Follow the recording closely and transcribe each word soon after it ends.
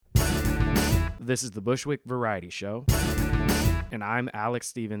This is the Bushwick Variety Show, and I'm Alex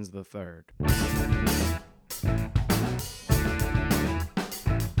Stevens III.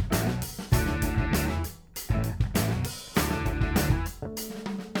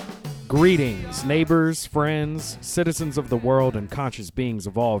 Greetings, neighbors, friends, citizens of the world, and conscious beings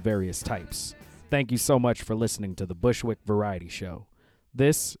of all various types. Thank you so much for listening to the Bushwick Variety Show.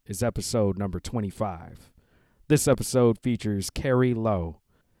 This is episode number 25. This episode features Carrie Lowe.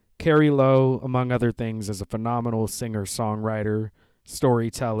 Carrie Lowe, among other things, is a phenomenal singer-songwriter,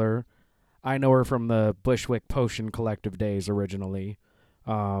 storyteller. I know her from the Bushwick Potion Collective days originally.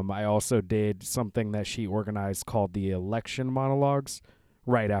 I also did something that she organized called the Election Monologues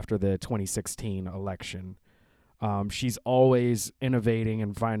right after the 2016 election. She's always innovating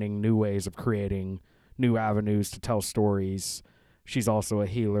and finding new ways of creating new avenues to tell stories. She's also a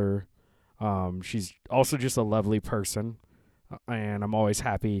healer. She's also just a lovely person, and I'm always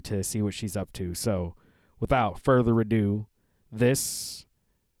happy to see what she's up to. So, without further ado, this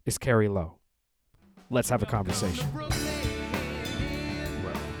is Carrie Lowe. Let's have a conversation.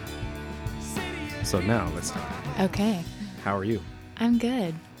 Well, so now let's talk. Okay. How are you? I'm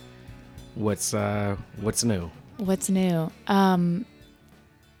good. What's new? What's new? I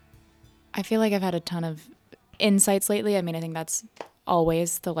feel like I've had a ton of insights lately. I mean, I think that's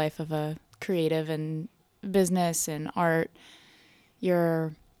always the life of a creative in business and art.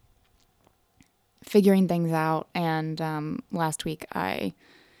 You're figuring things out. And last week I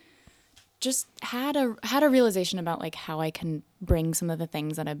just had a realization about like how I can bring some of the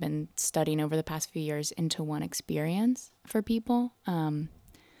things that I've been studying over the past few years into one experience for people.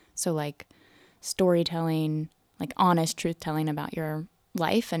 So like storytelling, like honest truth telling about your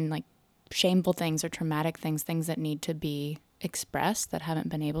life, and like shameful things or traumatic things that need to be expressed that haven't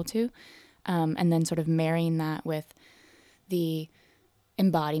been able to. And then sort of marrying that with the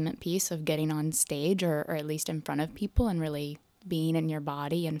embodiment piece of getting on stage or at least in front of people and really being in your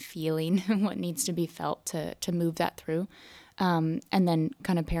body and feeling what needs to be felt to move that through. And then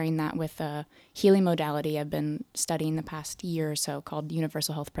kind of pairing that with a healing modality I've been studying the past year or so called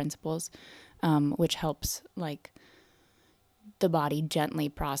Universal Health Principles, which helps like the body gently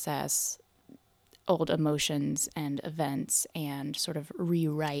process old emotions and events and sort of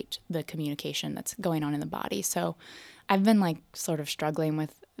rewrite the communication that's going on in the body. So I've been like sort of struggling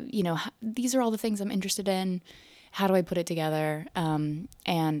with, these are all the things I'm interested in. How do I put it together?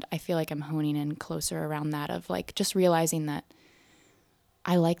 And I feel like I'm honing in closer around that of like just realizing that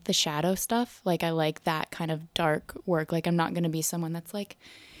I like the shadow stuff. Like I like that kind of dark work. Like I'm not going to be someone that's like,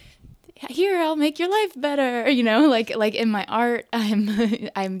 here, I'll make your life better. Like in my art,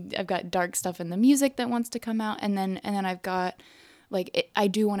 I've got dark stuff in the music that wants to come out. And then I've got I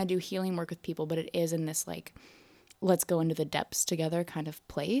do want to do healing work with people, but it is in this like, let's go into the depths together kind of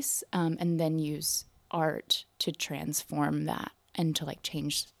place. And then use art to transform that and to like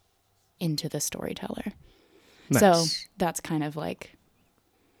change into the storyteller. Nice. So that's kind of like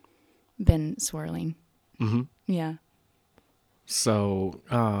been swirling. Mm-hmm. Yeah. So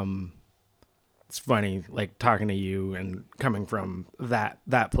it's funny, like talking to you and coming from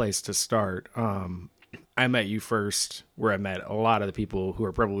that place to start. I met you first where I met a lot of the people who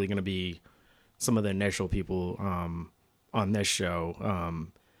are probably going to be some of the initial people on this show.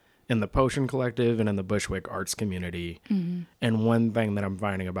 In the Potion Collective and in the Bushwick arts community. Mm-hmm. And one thing that I'm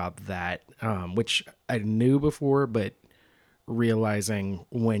finding about that, which I knew before, but realizing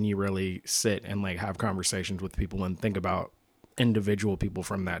when you really sit and like have conversations with people and think about individual people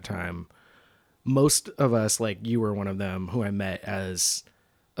from that time, most of us, like you were one of them who I met as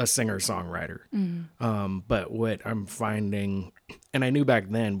a singer-songwriter. Mm-hmm. But what I'm finding, and I knew back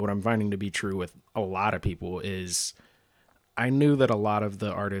then, what I'm finding to be true with a lot of people is I knew that a lot of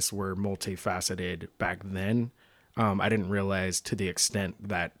the artists were multifaceted back then. I didn't realize to the extent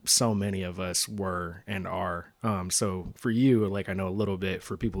that so many of us were and are. So for you, like I know a little bit,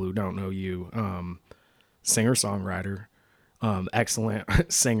 for people who don't know you, singer-songwriter,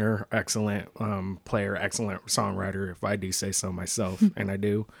 excellent singer, excellent player, excellent songwriter, if I do say so myself, and I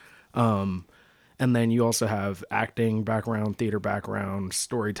do. And then you also have acting background, theater background,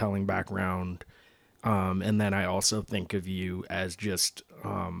 storytelling background. And then I also think of you as just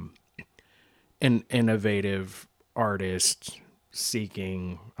an innovative artist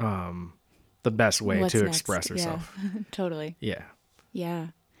seeking the best way to express herself. Yeah, totally. Yeah. Yeah.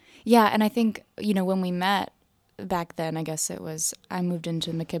 Yeah. And I think, when we met back then, I guess I moved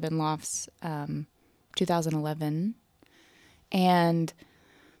into McKibben Lofts 2011. And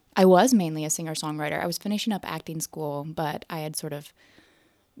I was mainly a singer-songwriter. I was finishing up acting school, but I had sort of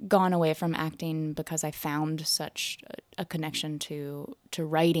gone away from acting because I found such a connection to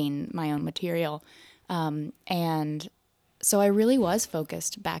writing my own material. And so I really was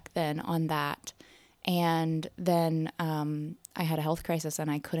focused back then on that. And then I had a health crisis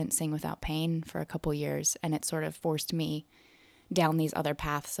and I couldn't sing without pain for a couple years. And it sort of forced me down these other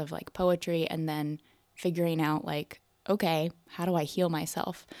paths of like poetry and then figuring out like, okay, how do I heal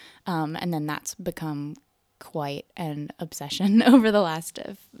myself? And then that's become quite an obsession over the last,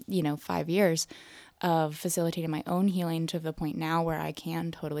 5 years of facilitating my own healing to the point now where I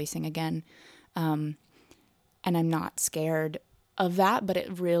can totally sing again. And I'm not scared of that, but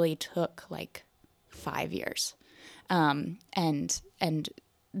it really took like 5 years. And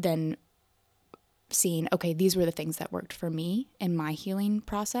then seeing, okay, these were the things that worked for me in my healing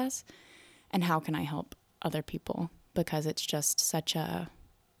process, and how can I help other people? Because it's just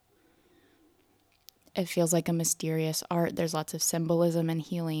it feels like a mysterious art. There's lots of symbolism and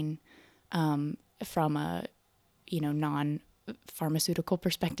healing from a, non-pharmaceutical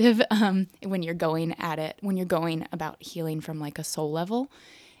perspective. When you're going about healing from like a soul level,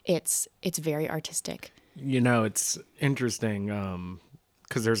 it's very artistic. It's interesting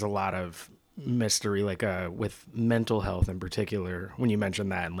because there's a lot of mystery, like with mental health in particular, when you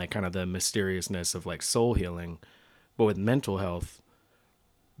mentioned that and like kind of the mysteriousness of like soul healing. But with mental health,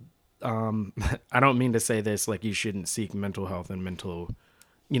 I don't mean to say this like you shouldn't seek mental health and mental,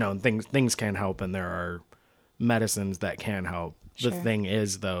 things can help and there are medicines that can help. Sure. The thing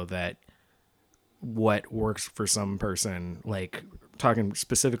is though that what works for some person, like talking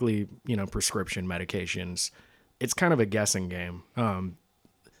specifically, prescription medications, it's kind of a guessing game.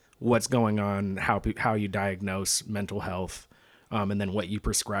 What's going on, how you diagnose mental health, and then what you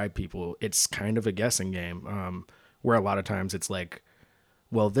prescribe people, it's kind of a guessing game, where a lot of times it's like,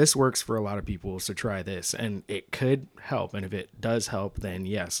 well, this works for a lot of people, so try this, and it could help. And if it does help, then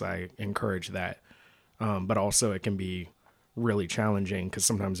yes, I encourage that. But also it can be really challenging because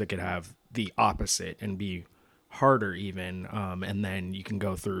sometimes it could have the opposite and be harder even. And then you can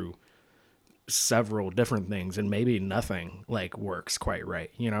go through several different things and maybe nothing like works quite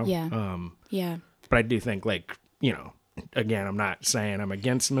right, Yeah. Yeah. But I do think like, again, I'm not saying I'm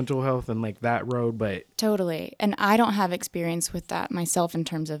against mental health and like that road, but Totally. And I don't have experience with that myself in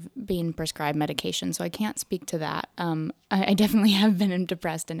terms of being prescribed medication, so I can't speak to that. I definitely have been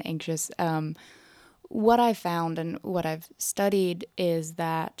depressed and anxious. What I found and what I've studied is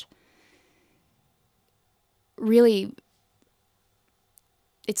that really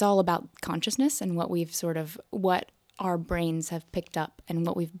it's all about consciousness and what our brains have picked up and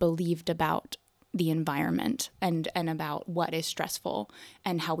what we've believed about the environment and about what is stressful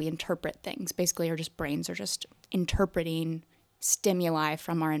and how we interpret things. Basically, our brains are just interpreting stimuli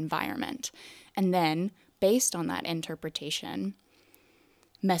from our environment. And then, based on that interpretation,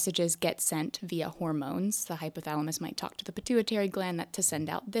 messages get sent via hormones. The hypothalamus might talk to the pituitary gland to send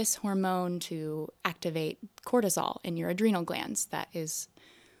out this hormone to activate cortisol in your adrenal glands. That is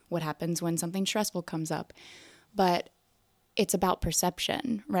what happens when something stressful comes up. But it's about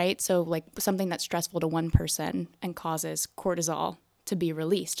perception, right? So like something that's stressful to one person and causes cortisol to be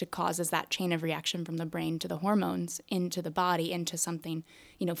released, it causes that chain of reaction from the brain to the hormones into the body, into something,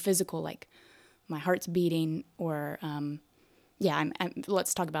 physical, like my heart's beating or,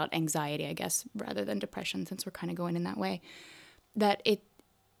 let's talk about anxiety, I guess, rather than depression, since we're kind of going in that way.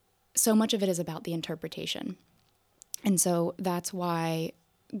 So much of it is about the interpretation. And so that's why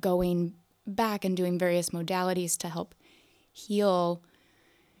going back and doing various modalities to help heal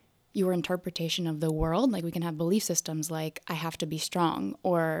your interpretation of the world. Like we can have belief systems like I have to be strong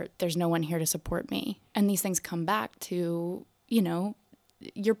or there's no one here to support me. And these things come back to,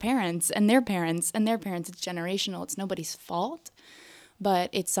 your parents and their parents and their parents. It's generational. It's nobody's fault.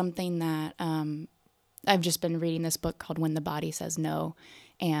 But it's something that I've just been reading this book called When the Body Says No.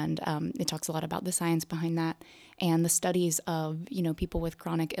 And it talks a lot about the science behind that and the studies of, people with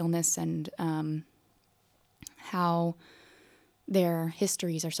chronic illness and how their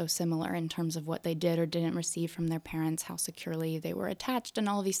histories are so similar in terms of what they did or didn't receive from their parents, how securely they were attached, and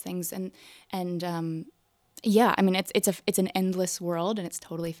all of these things. And it's an endless world, and it's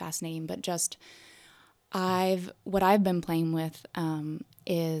totally fascinating. But just what I've been playing with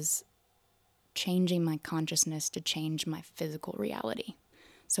is changing my consciousness to change my physical reality.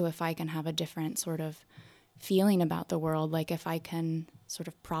 So if I can have a different sort of feeling about the world, like if I can sort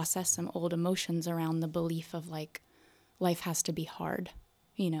of process some old emotions around the belief of like, life has to be hard,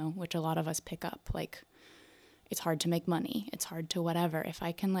 which a lot of us pick up. Like, it's hard to make money. It's hard to whatever. If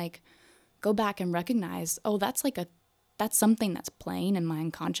I can like go back and recognize, oh, that's something that's playing in my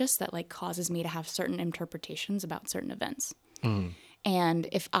unconscious that like causes me to have certain interpretations about certain events. Mm. And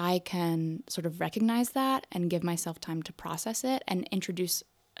if I can sort of recognize that and give myself time to process it and introduce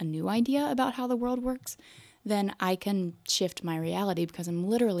a new idea about how the world works, then I can shift my reality because I'm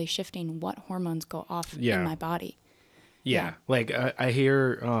literally shifting what hormones go off in my body. Yeah. Like I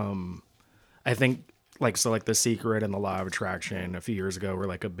hear, I think like, so like The Secret and the Law of Attraction a few years ago were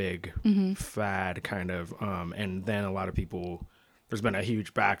like a big fad kind of, and then a lot of people, there's been a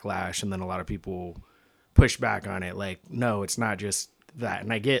huge backlash, and then a lot of people push back on it. Like, no, it's not just that.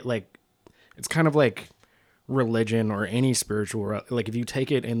 And I get like, it's kind of like religion or any spiritual, like if you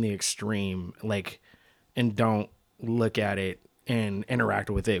take it in the extreme, like, and don't look at it and interact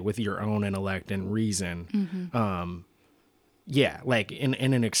with it with your own intellect and reason. Yeah, like in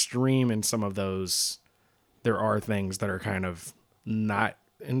an extreme in some of those, there are things that are kind of not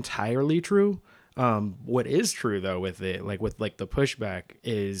entirely true. What is true though with it, like with like the pushback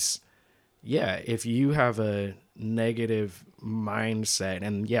is, yeah, if you have a negative mindset,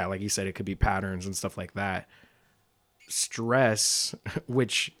 and yeah, like you said, it could be patterns and stuff like that, stress,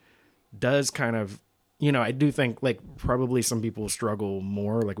 which does kind of, I do think like probably some people struggle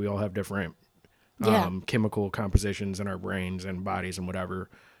more, like we all have different chemical compositions in our brains and bodies and whatever.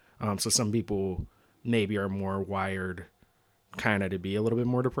 So some people maybe are more wired kind of to be a little bit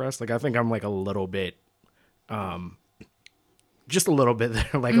more depressed. Like I think I'm like a little bit, just a little bit there,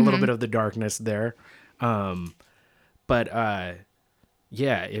 like a little bit of the darkness there. But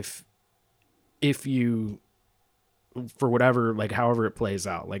yeah, if you, for whatever, like however it plays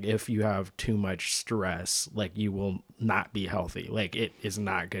out, like if you have too much stress, like you will not be healthy. Like it is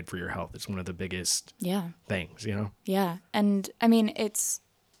not good for your health. It's one of the biggest things, Yeah. And I mean, it's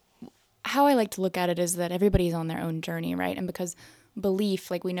how I like to look at it is that everybody's on their own journey, right? And because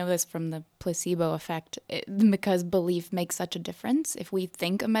belief, like we know this from the placebo effect, because belief makes such a difference. If we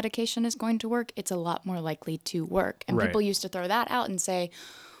think a medication is going to work, it's a lot more likely to work. And people used to throw that out and say,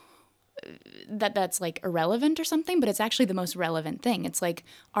 that's like irrelevant or something, but it's actually the most relevant thing. It's like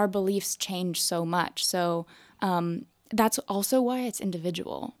our beliefs change so much. So that's also why it's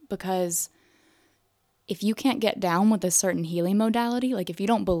individual, because if you can't get down with a certain healing modality, like if you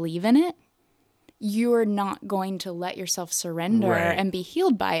don't believe in it, you're not going to let yourself surrender and be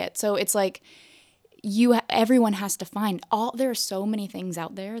healed by it. So it's like everyone has to find there are so many things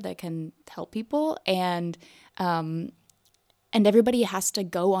out there that can help people, and everybody has to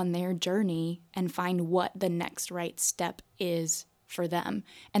go on their journey and find what the next right step is for them.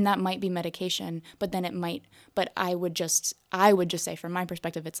 And that might be medication, but I would just say from my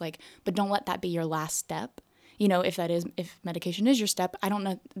perspective, it's like, but don't let that be your last step. If medication is your step, I don't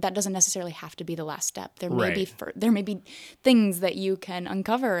know, that doesn't necessarily have to be the last step. There may be things that you can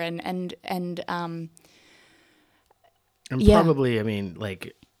uncover and probably, I mean,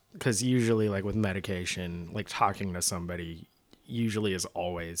 like, because usually like with medication, like talking to somebody usually is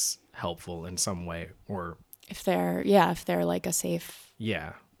always helpful in some way, or if they're like a safe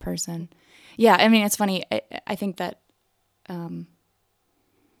yeah person. Yeah, I mean, it's funny. I think that I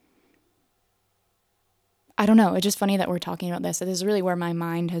don't know. It's just funny that we're talking about this. This is really where my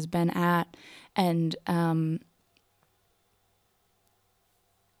mind has been at, and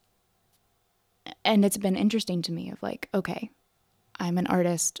it's been interesting to me of like, okay, I'm an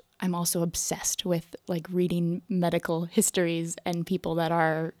artist. I'm also obsessed with like reading medical histories and people that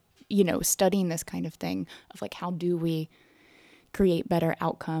are, studying this kind of thing of like, how do we create better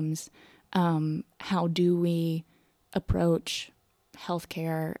outcomes? How do we approach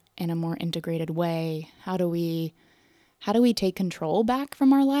healthcare in a more integrated way? How do we take control back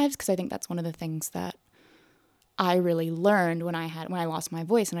from our lives? Because I think that's one of the things that I really learned when I lost my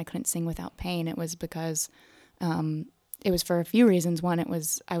voice and I couldn't sing without pain. It was because it was for a few reasons. One,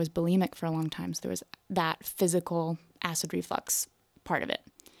 I was bulimic for a long time, so there was that physical acid reflux part of it,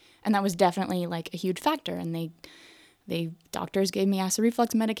 and that was definitely like a huge factor. And they doctors gave me acid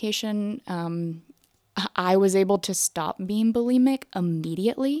reflux medication. I was able to stop being bulimic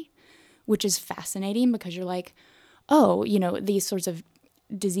immediately, which is fascinating because you're like, oh, these sorts of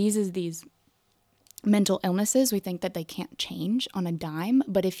diseases, these mental illnesses, we think that they can't change on a dime,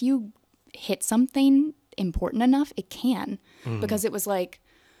 but if you hit something important enough, it can. Because it was like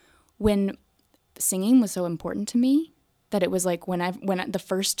when singing was so important to me that it was like when the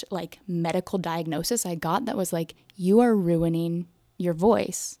first like medical diagnosis I got that was like, you are ruining your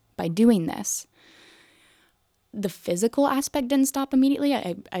voice by doing this. The physical aspect didn't stop immediately.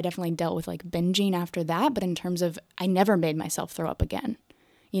 I definitely dealt with like binging after that, but in terms of, I never made myself throw up again.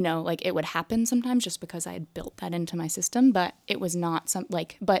 Like it would happen sometimes just because I had built that into my system, but it was not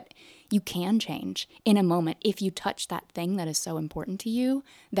but you can change in a moment if you touch that thing that is so important to you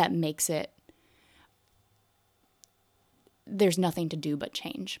that makes it there's nothing to do but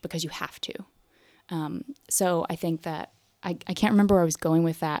change because you have to. So I think that I can't remember where I was going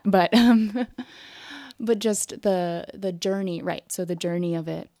with that, but but just the journey, right? So the journey of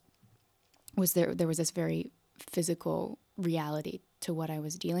it was there was this very physical reality to what I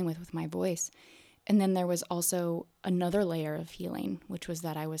was dealing with my voice. And then there was also another layer of healing, which was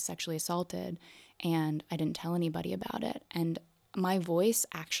that I was sexually assaulted and I didn't tell anybody about it. And my voice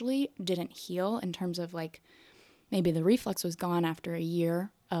actually didn't heal in terms of like maybe the reflux was gone after a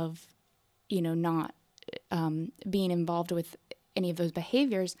year of, not being involved with any of those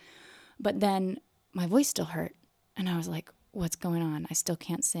behaviors. But then my voice still hurt. And I was like, what's going on? I still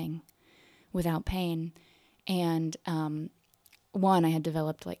can't sing without pain. And one, I had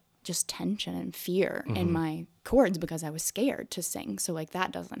developed like just tension and fear in my chords because I was scared to sing. So like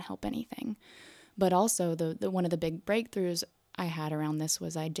that doesn't help anything. But also the one of the big breakthroughs I had around this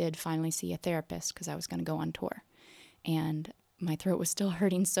was I did finally see a therapist because I was going to go on tour. And my throat was still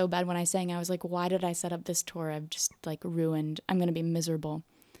hurting so bad when I sang. I was like, why did I set up this tour? I've just like ruined, I'm going to be miserable.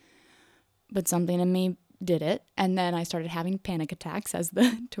 But something in me did it. And then I started having panic attacks as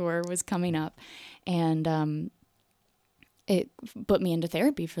the tour was coming up. And it put me into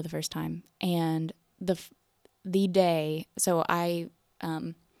therapy for the first time. And the day, so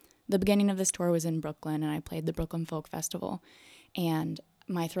the beginning of this tour was in Brooklyn, and I played the Brooklyn Folk Festival. And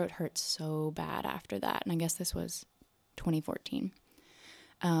my throat hurt so bad after that. And I guess this was 2014.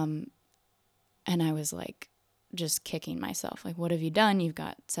 And I was like, just kicking myself. Like, what have you done? You've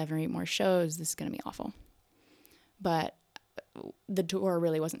got 7 or 8 more shows. This is going to be awful. But the tour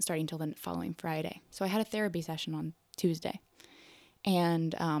really wasn't starting until the following Friday. So I had a therapy session on Tuesday.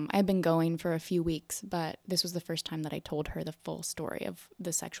 And I had been going for a few weeks, but this was the first time that I told her the full story of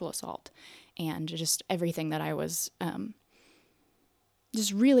the sexual assault and just everything that I was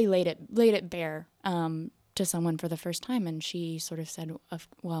just really laid it bare to someone for the first time. And she sort of said,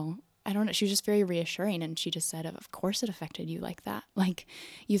 well, I don't know. She was just very reassuring. And she just said, of course it affected you like that. Like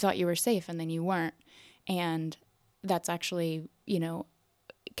you thought you were safe and then you weren't. And that's actually,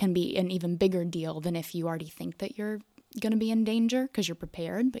 can be an even bigger deal than if you already think that you're going to be in danger because you're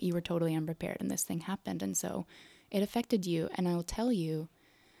prepared, but you were totally unprepared and this thing happened. And so it affected you. And I will tell you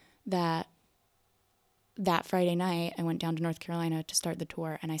that Friday night, I went down to North Carolina to start the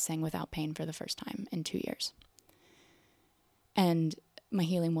tour and I sang Without Pain for the first time in 2 years. And my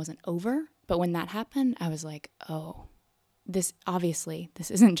healing wasn't over, but when that happened, I was like, oh, this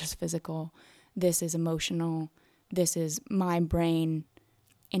isn't just physical. This is emotional. This is my brain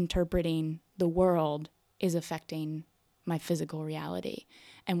interpreting the world is affecting my physical reality.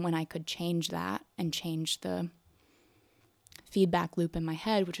 And when I could change that and change the feedback loop in my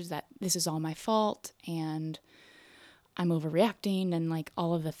head, which is that this is all my fault and I'm overreacting and like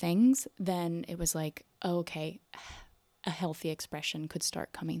all of the things, then it was like, oh, okay, a healthy expression could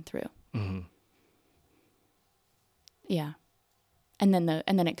start coming through. Mm-hmm. Yeah. And then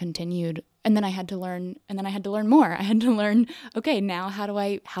it continued, and then I had to learn more. I had to learn, okay, now how do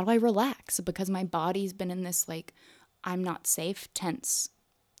I relax? Because my body's been in this like, I'm not safe, tense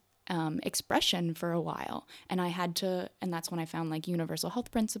expression for a while. And that's when I found like universal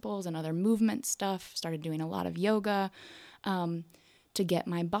health principles and other movement stuff, started doing a lot of yoga to get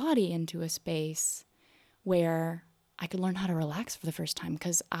my body into a space where I could learn how to relax for the first time,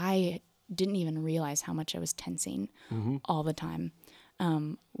 because I didn't even realize how much I was tensing all the time,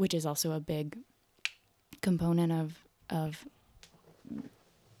 which is also a big component of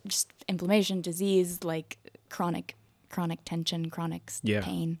just inflammation, disease, like chronic tension, chronic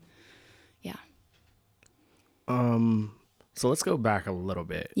pain. Yeah. So let's go back a little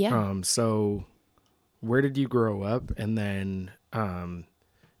bit. Yeah. So where did you grow up? And then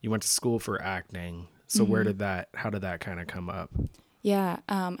you went to school for acting. So how did that kind of come up? Yeah.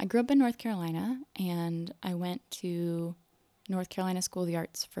 I grew up in North Carolina, and I went to North Carolina School of the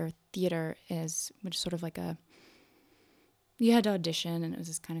Arts for theater, which is sort of like you had to audition, and it was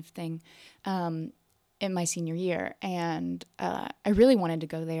this kind of thing in my senior year. And I really wanted to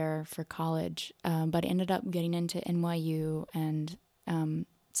go there for college, but I ended up getting into NYU and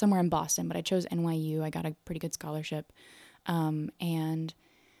somewhere in Boston, but I chose NYU. I got a pretty good scholarship. And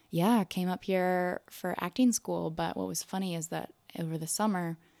yeah, I came up here for acting school. But what was funny is that over the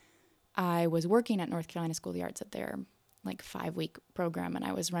summer, I was working at North Carolina School of the Arts at their like 5-week program, and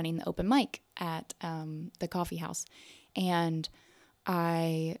I was running the open mic at the coffee house. And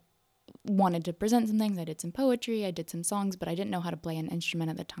I wanted to present some things. I did some poetry, I did some songs, but I didn't know how to play an instrument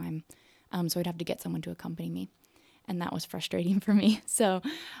at the time. So I'd have to get someone to accompany me. And that was frustrating for me. So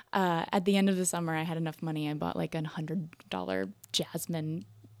at the end of the summer, I had enough money. I bought like $100 Jasmine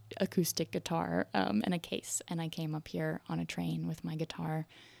acoustic guitar and a case, and I came up here on a train with my guitar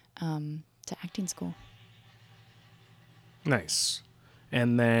to acting school. Nice.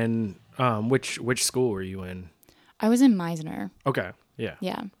 And then which school were you in? I was in Meisner. Okay. Yeah.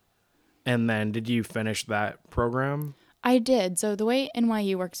 Yeah. And then did you finish that program? I did. So the way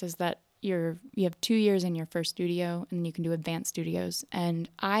NYU works is that you have 2 years in your first studio, and then you can do advanced studios. And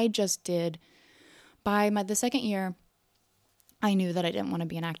I just did, by the second year, I knew that I didn't want to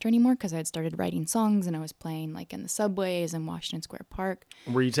be an actor anymore because I had started writing songs and I was playing like in the subways in Washington Square Park.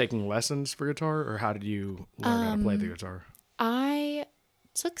 Were you taking lessons for guitar, or how did you learn how to play the guitar? I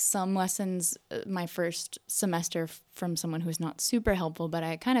took some lessons my first semester from someone who's not super helpful, but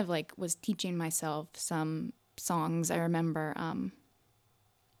I kind of like was teaching myself some songs. I remember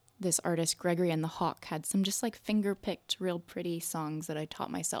this artist, Gregory and the Hawk, had some just like finger-picked, real pretty songs that I taught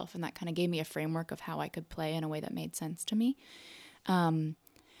myself, and that kind of gave me a framework of how I could play in a way that made sense to me. And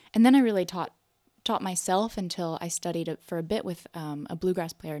then I really taught myself until I studied it for a bit with a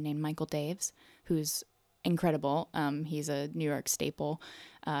bluegrass player named Michael Daves, who's incredible. He's a New York staple,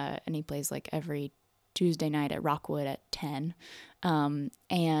 and he plays like every Tuesday night at Rockwood at 10.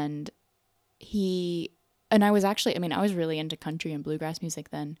 And I was actually, I was really into country and bluegrass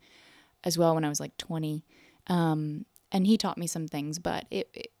music then as well when I was like 20. And he taught me some things, but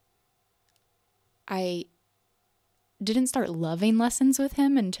I didn't start loving lessons with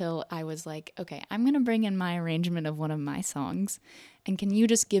him until I was like, okay, I'm going to bring in my arrangement of one of my songs. And can you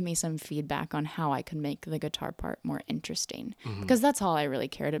just give me some feedback on how I can make the guitar part more interesting? Because that's all I really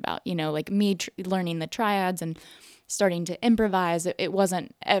cared about, like me learning the triads and starting to improvise. It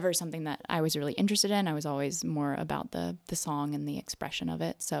wasn't ever something that I was really interested in. I was always more about the song and the expression of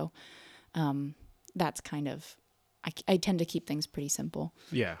it. So that's kind of, I tend to keep things pretty simple.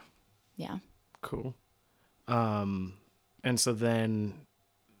 Yeah. Yeah. Cool. And so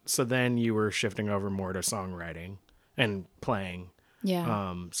then you were shifting over more to songwriting and playing.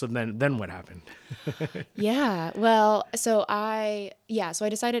 Yeah. So then what happened? Yeah. Well, so I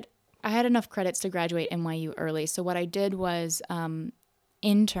decided I had enough credits to graduate NYU early. So what I did was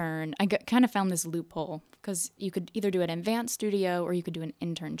intern. I kind of found this loophole because you could either do an advanced studio or you could do an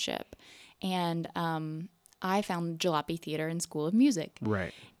internship. And I found Jalopy Theater and School of Music.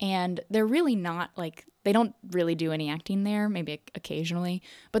 Right. And they're really not like, they don't really do any acting there, maybe occasionally,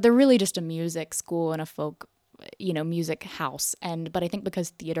 but they're really just a music school and a folk, music house. But I think because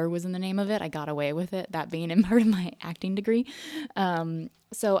theater was in the name of it, I got away with it, that being in part of my acting degree.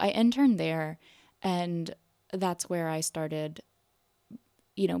 So I interned there, and that's where I started,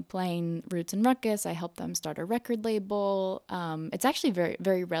 playing Roots and Ruckus. I helped them start a record label. It's actually very,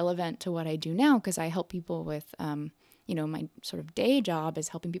 very relevant to what I do now because I help people with, my sort of day job is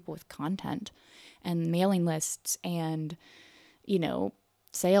helping people with content and mailing lists and,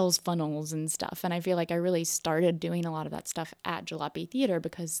 sales funnels and stuff. And I feel like I really started doing a lot of that stuff at Jalopy Theater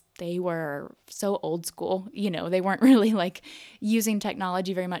because they were so old school. They weren't really like using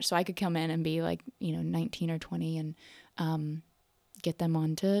technology very much. So I could come in and be like, 19 or 20 and get them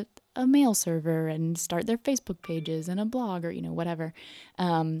onto a mail server and start their Facebook pages and a blog or, whatever.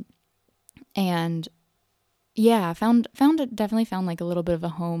 And yeah, definitely found like a little bit of a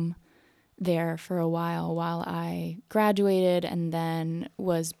home there for a while I graduated and then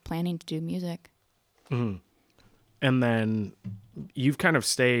was planning to do music. Mm-hmm. And then you've kind of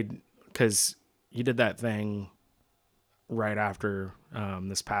stayed because you did that thing right after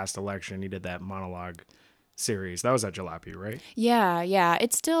this past election. You did that monologue series. That was at Jalopy, right? Yeah.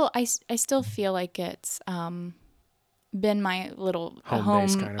 It's still, I still feel like it's been my little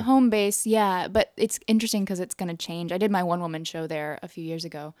home base. Yeah. But it's interesting because it's going to change. I did my one woman show there a few years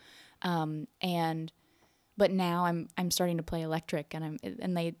ago. But now I'm starting to play electric and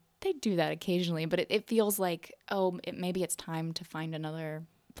they do that occasionally, but it feels like, maybe it's time to find another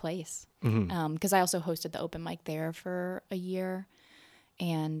place. Mm-hmm. 'Cause I also hosted the open mic there for a year.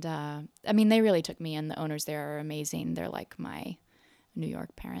 And, they really took me in. The owners there are amazing. They're like my New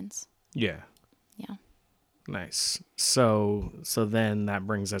York parents. Yeah. Yeah. Nice. So then that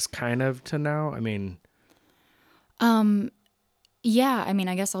brings us kind of to now. Yeah,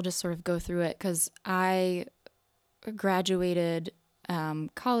 I guess I'll just sort of go through it because I graduated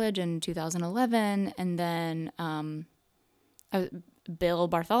college in 2011, and then Bill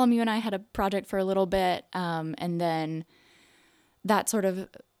Bartholomew and I had a project for a little bit, and then that sort of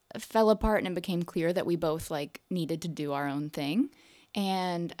fell apart, and it became clear that we both like needed to do our own thing.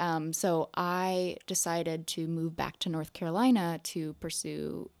 And so I decided to move back to North Carolina to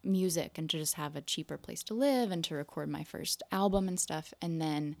pursue music and to just have a cheaper place to live and to record my first album and stuff. And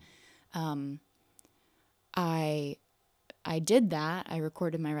then I I did that. I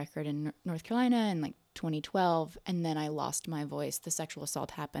recorded my record in North Carolina in like 2012, and then I lost my voice. The sexual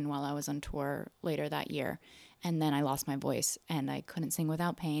assault happened while I was on tour later that year, and then I lost my voice and I couldn't sing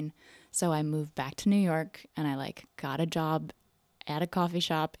without pain. So I moved back to New York, and I like got a job at a coffee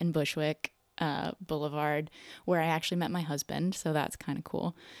shop in Bushwick Boulevard, where I actually met my husband. So that's kind of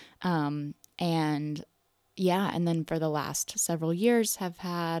cool. And yeah, and then for the last several years have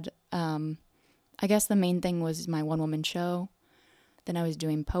had, I guess the main thing was my one-woman show. Then I was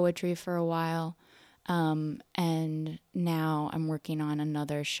doing poetry for a while. And now I'm working on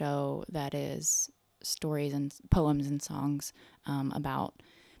another show that is stories and poems and songs about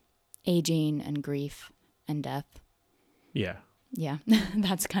aging and grief and death. Yeah. Yeah,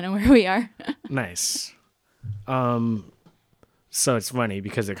 that's kind of where we are. Nice. So it's funny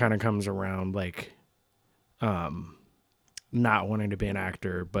because it kind of comes around like not wanting to be an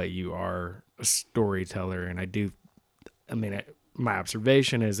actor, but you are a storyteller. And my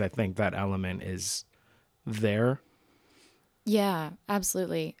observation is I think that element is there. Yeah,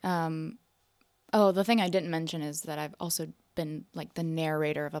 absolutely. The thing I didn't mention is that I've also been like the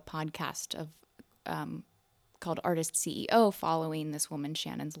narrator of a podcast of called Artist CEO, following this woman,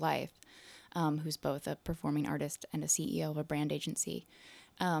 Shannon's life, who's both a performing artist and a CEO of a brand agency.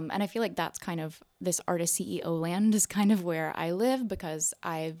 And I feel like that's kind of, this artist CEO land is kind of where I live, because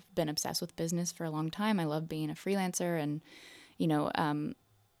I've been obsessed with business for a long time. I love being a freelancer and,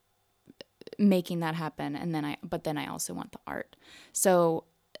 making that happen. But then I also want the art. So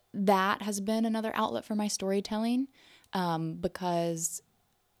that has been another outlet for my storytelling, because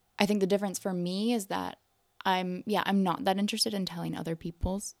I think the difference for me is that I'm not that interested in telling other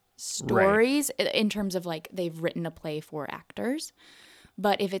people's stories in terms of like they've written a play for actors.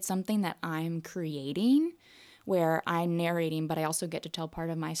 But if it's something that I'm creating where I'm narrating, but I also get to tell part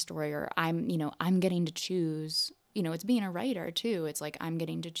of my story, or I'm getting to choose, it's being a writer too. It's like I'm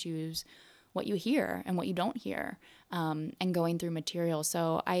getting to choose what you hear and what you don't hear, and going through material.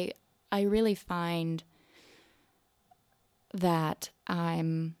 So I really find that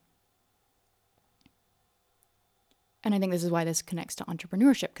and I think this is why this connects to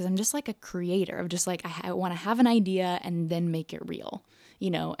entrepreneurship, because I'm just like a creator of just like, I want to have an idea and then make it real,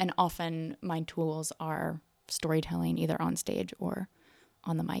 and often my tools are storytelling either on stage or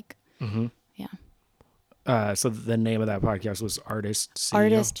on the mic. Mm-hmm. Yeah. So the name of that podcast was Artist CEO?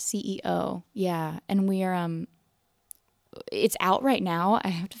 Artist CEO. Yeah. And we're, it's out right now. I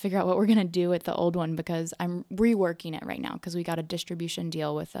have to figure out what we're going to do with the old one, because I'm reworking it right now, because we got a distribution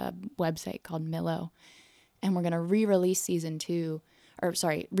deal with a website called Millo. And we're going to re-release season 2, or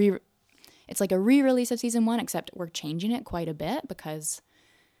sorry, it's like a re-release of season 1, except we're changing it quite a bit because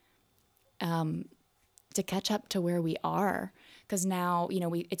to catch up to where we are. Because now,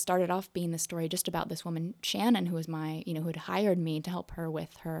 it started off being the story just about this woman, Shannon, who was who had hired me to help her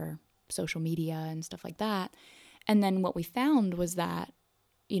with her social media and stuff like that. And then what we found was that,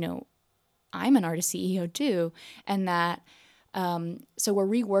 I'm an artist CEO too, and that so we're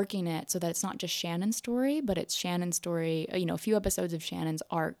reworking it so that it's not just Shannon's story, but it's Shannon's story, a few episodes of Shannon's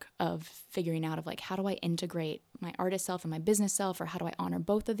arc of figuring out of like, how do I integrate my artist self and my business self, or how do I honor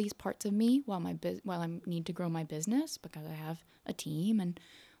both of these parts of me while I need to grow my business because I have a team and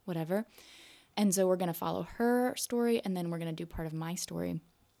whatever. And so we're going to follow her story, and then we're going to do part of my story,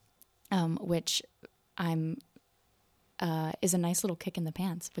 which is a nice little kick in the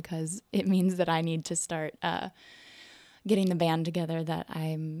pants, because it means that I need to start getting the band together that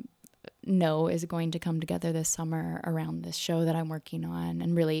I know is going to come together this summer around this show that I'm working on,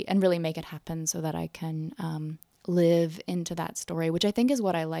 and really make it happen so that I can live into that story, which I think is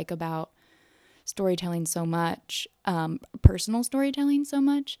what I like about storytelling so much, personal storytelling so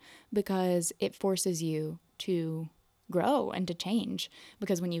much, because it forces you to grow and to change.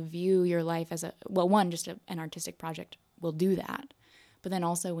 Because when you view your life as just an artistic project will do that. But then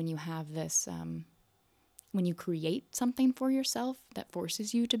also when you have this, when you create something for yourself that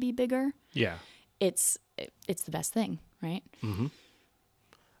forces you to be bigger, yeah, it's the best thing, right? Mm-hmm.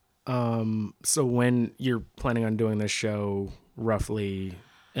 So when you're planning on doing this show, roughly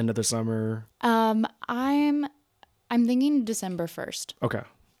end of the summer? I'm thinking December 1st. Okay.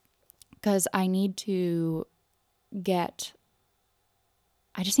 Because I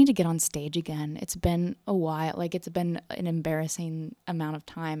just need to get on stage again. It's been a while. Like, it's been an embarrassing amount of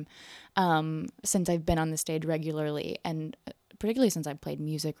time since I've been on the stage regularly, and particularly since I've played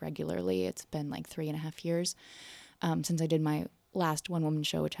music regularly. It's been like 3.5 years since I did my last one-woman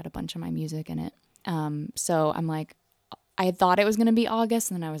show, which had a bunch of my music in it. So I'm like, I thought it was going to be August,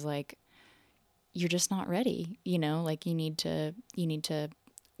 and then I was like, you're just not ready, like you need to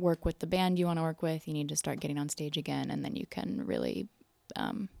work with the band you want to work with. You need to start getting on stage again, and then you can really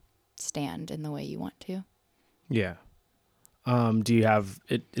stand in the way you want to. Yeah. Do you have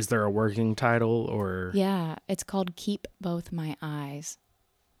it? Is there a working title or? Yeah, it's called Keep Both My Eyes.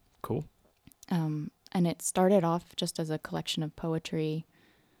 Cool. And it started off just as a collection of poetry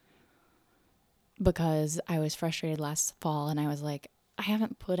because I was frustrated last fall and I was like, I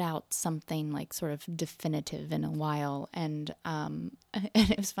haven't put out something like sort of definitive in a while. And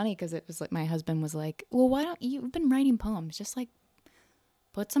it was funny because it was like my husband was like, well, why don't you've been writing poems? Just like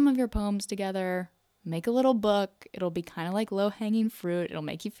put some of your poems together, make a little book. It'll be kind of like low hanging fruit. It'll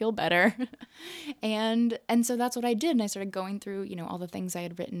make you feel better. and so that's what I did. And I started going through, all the things I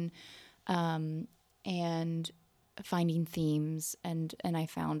had written and finding themes. And I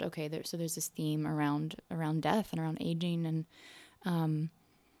found, okay, there's this theme around death and around aging. And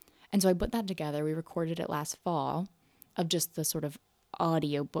so I put that together. We recorded it last fall of just the sort of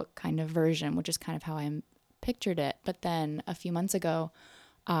audiobook kind of version, which is kind of how I pictured it. But then a few months ago,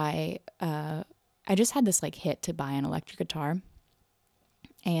 I just had this like hit to buy an electric guitar,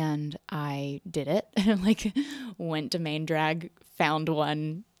 and I did it. Like went to Main Drag, found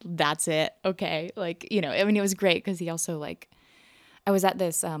one. That's it. Okay. Like, it was great because he also like, I was at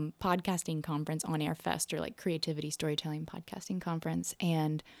this podcasting conference, On Air Fest, or like creativity storytelling podcasting conference,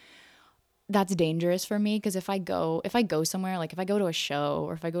 and that's dangerous for me because if I go somewhere, like if I go to a show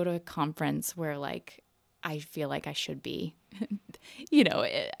or if I go to a conference where like I feel like I should be,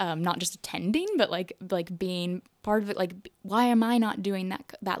 not just attending, but like being part of it. Like, why am I not doing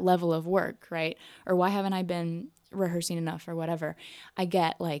that level of work, right? Or why haven't I been rehearsing enough or whatever? I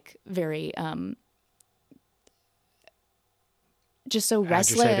get like very just so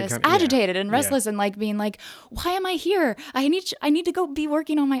agitated and restless, and like being like, why am I here? I need to go be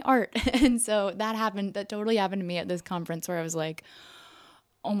working on my art. And so that totally happened to me at this conference where I was like,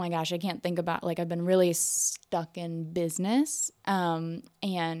 oh my gosh, I can't think about, like, I've been really stuck in business, and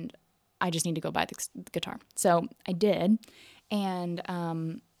I just need to go buy the guitar. So I did, and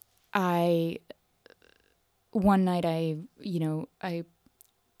one night I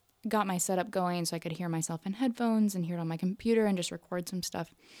got my setup going so I could hear myself in headphones and hear it on my computer and just record some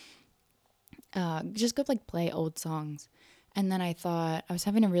stuff. Just go like play old songs. And then I thought, I was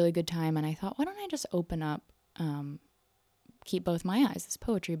having a really good time, and I thought, why don't I just open up Keep Both My Eyes, this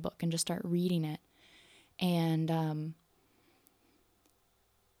poetry book, and just start reading it. And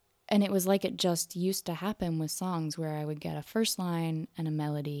it was like it just used to happen with songs where I would get a first line and a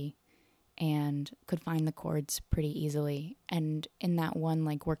melody and could find the chords pretty easily. And in that one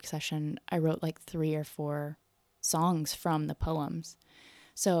like work session, I wrote like 3 or 4 songs from the poems.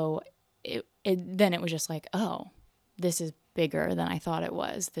 So then it was just like, oh, this is bigger than I thought it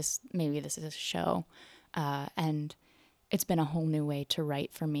was. Maybe this is a show. And it's been a whole new way to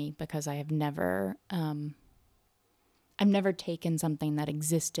write for me because I've never taken something that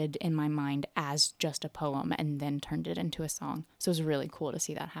existed in my mind as just a poem and then turned it into a song. So it was really cool to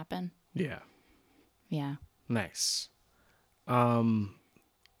see that happen. Yeah. Yeah. Nice. So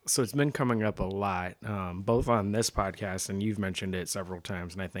it's been coming up a lot, both on this podcast, and you've mentioned it several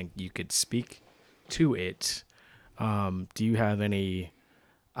times, and I think you could speak to it. Do you have any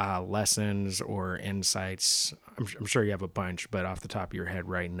lessons or insights? I'm sure you have a bunch, but off the top of your head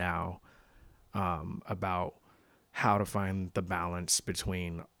right now, about how to find the balance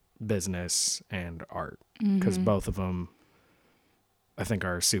between business and art, because both of them I think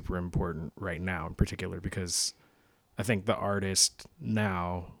are super important right now in particular, because I think the artist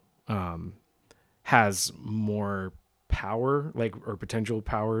now has more power, like, or potential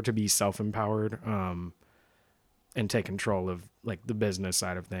power to be self-empowered and take control of like the business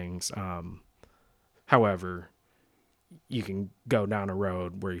side of things. However, you can go down a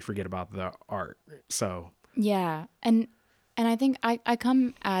road where you forget about the art. So yeah, and I think I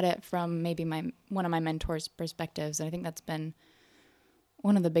come at it from maybe one of my mentors' perspectives, and I think that's been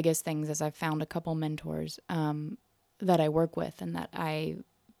one of the biggest things is I've found a couple mentors that I work with and that I,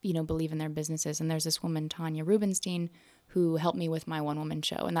 believe in their businesses. And there's this woman, Tanya Rubenstein, who helped me with my one-woman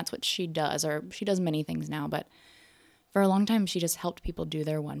show. And that's what she does, or she does many things now. But for a long time, she just helped people do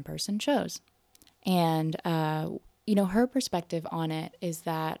their one-person shows. And, her perspective on it is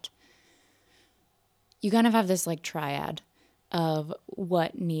that you kind of have this like triad of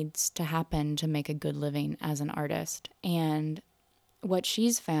what needs to happen to make a good living as an artist. And what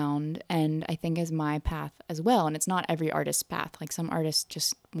she's found, and I think is my path as well, and it's not every artist's path. Like some artists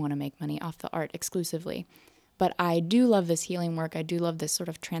just want to make money off the art exclusively. But I do love this healing work. I do love this sort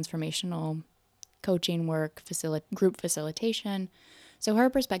of transformational coaching work, group facilitation. So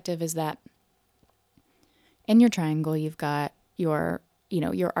her perspective is that in your triangle, you've got your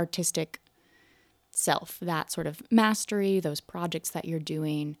your artistic self, that sort of mastery, those projects that you're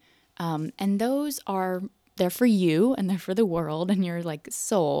doing. And they're for you and they're for the world and your like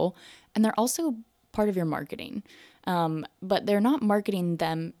soul. And they're also part of your marketing. But they're not marketing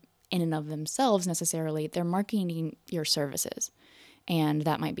them in and of themselves necessarily. They're marketing your services. And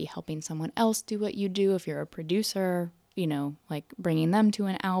that might be helping someone else do what you do. If you're a producer, like bringing them to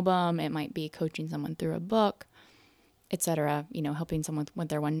an album, it might be coaching someone through a book, etc. Helping someone with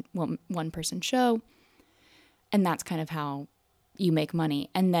their one person show. And that's kind of how you make money.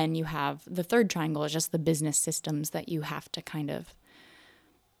 And then you have the third triangle is just the business systems that you have to kind of,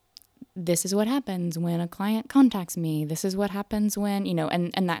 this is what happens when a client contacts me. This is what happens when,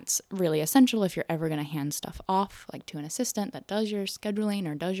 and that's really essential if you're ever going to hand stuff off, like to an assistant that does your scheduling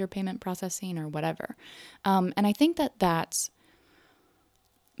or does your payment processing or whatever. And I think that that's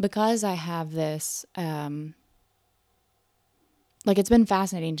because I have this, like it's been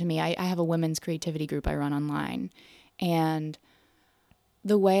fascinating to me. I have a women's creativity group I run online, and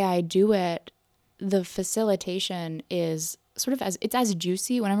the way I do it, the facilitation is sort of it's as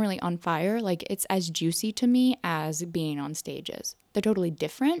juicy when I'm really on fire. Like it's as juicy to me as being on stages. They're totally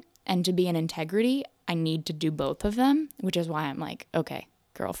different. And to be in integrity, I need to do both of them, which is why I'm like, okay,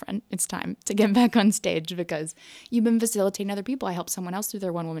 girlfriend, it's time to get back on stage because you've been facilitating other people. I helped someone else do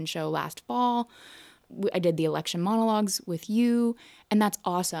their one-woman show last fall. I did the election monologues with you, and that's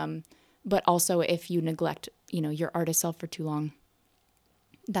awesome. But also if you neglect, your artist self for too long,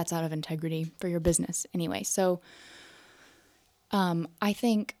 that's out of integrity for your business anyway. So I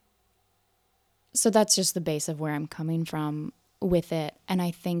think, so that's just the base of where I'm coming from with it. And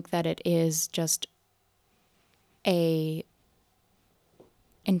I think that it is just in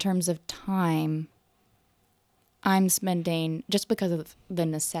terms of time, I'm spending, just because of the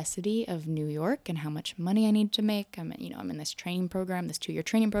necessity of New York and how much money I need to make. I'm in this training program, this 2-year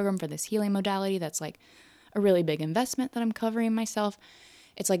training program for this healing modality. That's like a really big investment that I'm covering myself.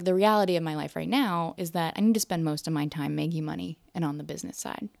 It's like the reality of my life right now is that I need to spend most of my time making money and on the business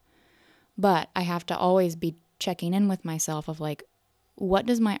side. But I have to always be checking in with myself of like, what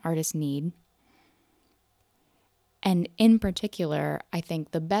does my artist need? And in particular, I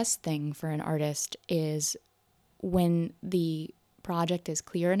think the best thing for an artist is when the project is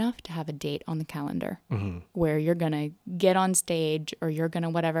clear enough to have a date on the calendar where you're going to get on stage or you're going to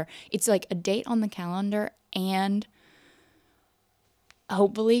whatever. It's like a date on the calendar, and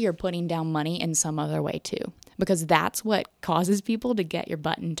hopefully you're putting down money in some other way too, because that's what causes people to get your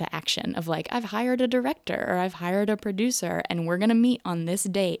butt into action of like, I've hired a director or I've hired a producer and we're going to meet on this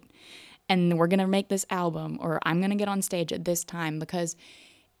date and we're going to make this album, or I'm going to get on stage at this time. Because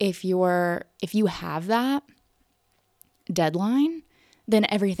if you have that deadline, then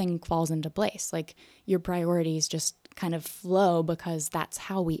everything falls into place. Like your priorities just kind of flow because that's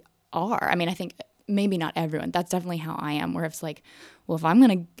how we are. I mean, I think maybe not everyone. That's definitely how I am, where it's like, well, if I'm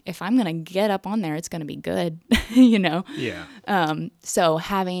gonna get up on there, it's gonna be good, Yeah. So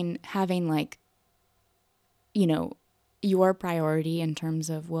having like, your priority in terms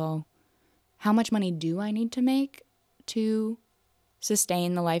of, well, how much money do I need to make to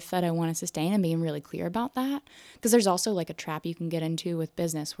sustain the life that I want to sustain, and being really clear about that. Because there's also like a trap you can get into with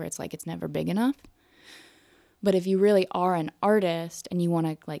business where it's like it's never big enough. But if you really are an artist and you want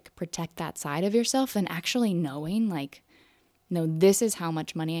to like protect that side of yourself, then actually knowing like, no, this is how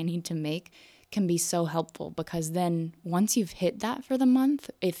much money I need to make can be so helpful. Because then once you've hit that for the month,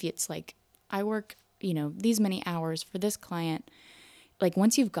 if it's like I work, these many hours for this client, like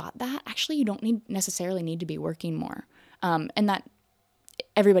once you've got that, actually you don't necessarily need to be working more. And that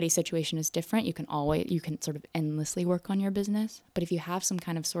everybody's situation is different. You can sort of endlessly work on your business. But if you have some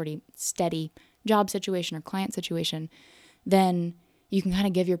kind of sort of steady job situation or client situation, then you can kind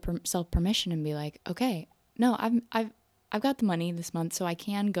of give yourself permission and be like, okay, no, I've got the money this month, so I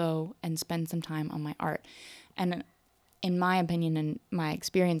can go and spend some time on my art. And in my opinion and my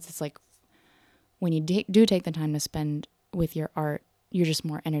experience, it's like when you do take the time to spend with your art, you're just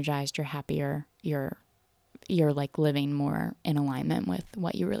more energized, you're happier, you're like living more in alignment with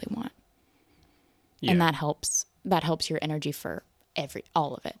what you really want. Yeah. And that helps your energy for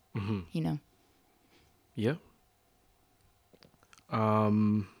all of it, Yeah.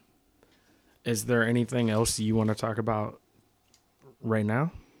 Is there anything else you want to talk about right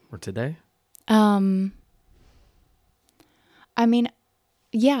now or today? I mean,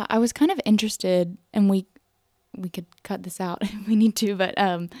 yeah, I was kind of interested, and we could cut this out if we need to, but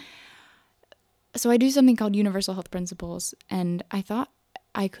so I do something called Universal Health Principles, and I thought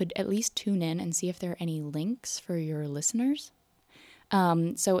I could at least tune in and see if there are any links for your listeners.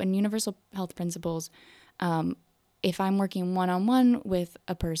 So in Universal Health Principles, if I'm working one-on-one with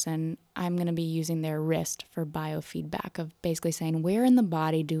a person, I'm going to be using their wrist for biofeedback of basically saying, where in the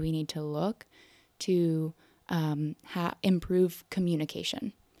body do we need to look to improve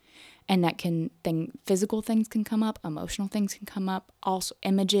communication? And that physical things can come up, emotional things can come up, also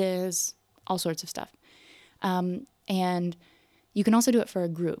images, all sorts of stuff. And you can also do it for a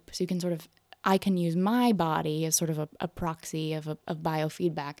group. So you can I can use my body as sort of a proxy of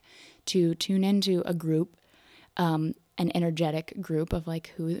biofeedback to tune into a group, an energetic group of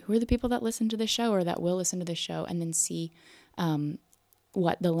like who are the people that listen to the show or that will listen to the show, and then see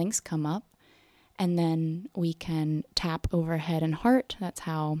what the links come up. And then we can tap over head and heart.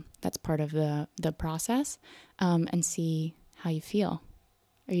 That's part of the process, and see how you feel.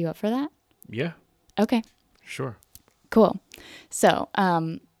 Are you up for that? Yeah. Okay. Sure. Cool. So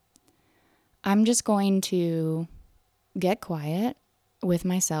I'm just going to get quiet with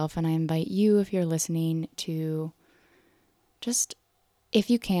myself, and I invite you, if you're listening, to just, if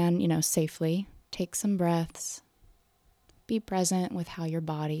you can, safely take some breaths, be present with how your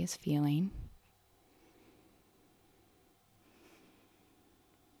body is feeling.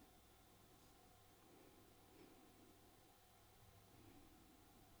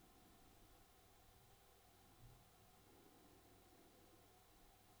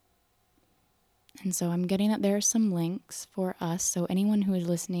 And so I'm getting that there are some links for us. So anyone who is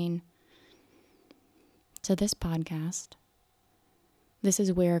listening to this podcast, this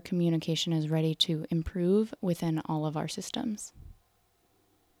is where communication is ready to improve within all of our systems.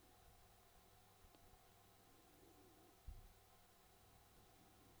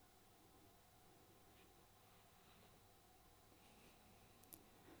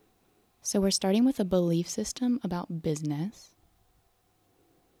 So we're starting with a belief system about business.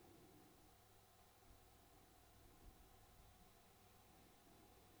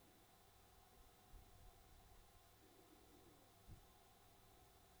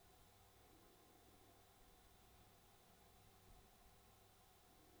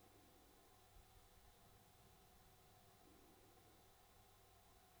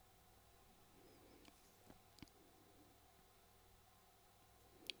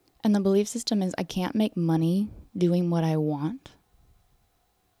 And the belief system is I can't make money doing what I want.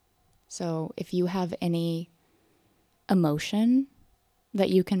 So if you have any emotion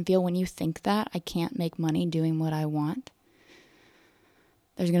that you can feel when you think that, I can't make money doing what I want,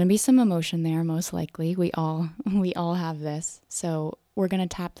 there's going to be some emotion there, most likely. We all have this. So we're going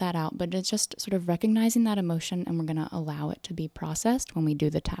to tap that out, but it's just sort of recognizing that emotion, and we're going to allow it to be processed when we do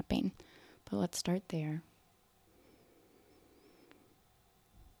the tapping. But let's start there.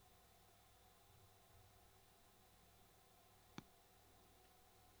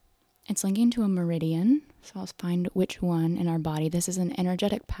 It's linking to a meridian, so I'll find which one in our body. This is an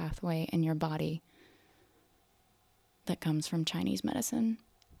energetic pathway in your body that comes from Chinese medicine.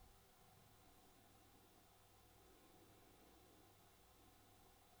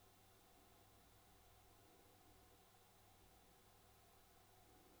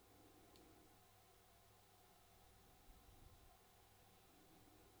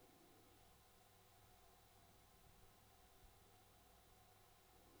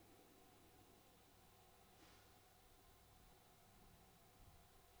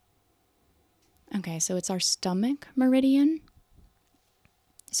 Okay, so it's our stomach meridian.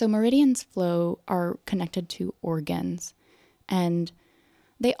 So meridians are connected to organs, and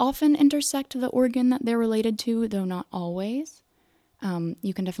they often intersect the organ that they're related to, though not always.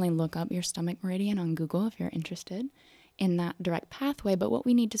 You can definitely look up your stomach meridian on Google if you're interested in that direct pathway, but what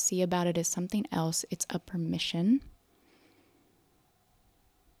we need to see about it is something else. It's a permission.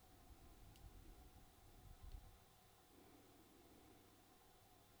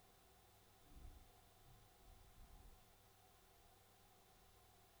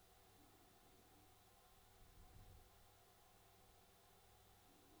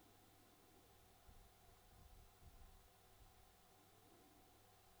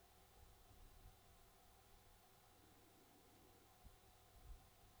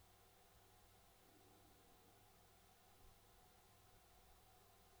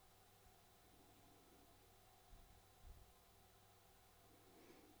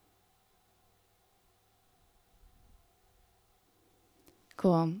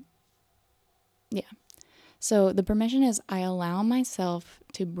 Cool. Yeah. So the permission is I allow myself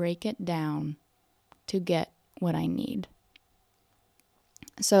to break it down to get what I need.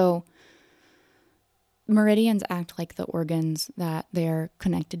 So meridians act like the organs that they're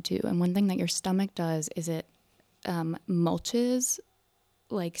connected to. And one thing that your stomach does is it smulches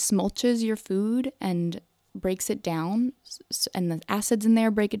your food and breaks it down, and the acids in there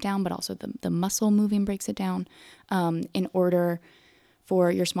break it down, but also the muscle moving breaks it down, in order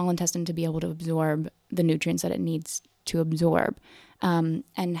for your small intestine to be able to absorb the nutrients that it needs to absorb.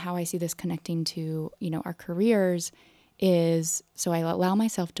 And how I see this connecting to, our careers is, so I allow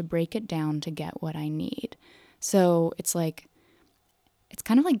myself to break it down to get what I need. So it's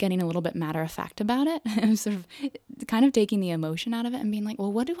kind of like getting a little bit matter of fact about it. I'm sort of kind of taking the emotion out of it and being like,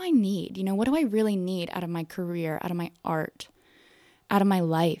 well, what do I need? What do I really need out of my career, out of my art, out of my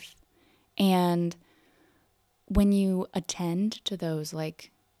life? And when you attend to those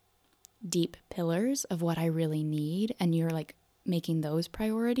like deep pillars of what I really need, and you're like making those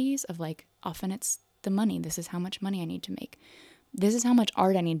priorities of like, often it's the money. This is how much money I need to make. This is how much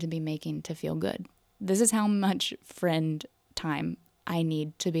art I need to be making to feel good. This is how much friend time I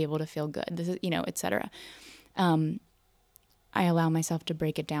need to be able to feel good. This is, etc. I allow myself to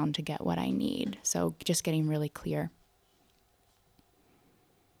break it down to get what I need. So just getting really clear.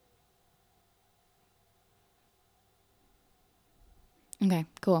 Okay,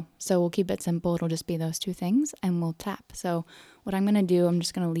 cool. So we'll keep it simple. It'll just be those two things and we'll tap. So what I'm going to do, I'm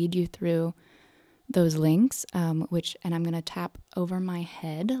just going to lead you through those links, and I'm going to tap over my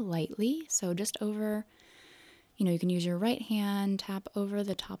head lightly. So just over, you can use your right hand, tap over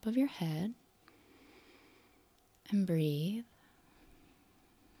the top of your head and breathe.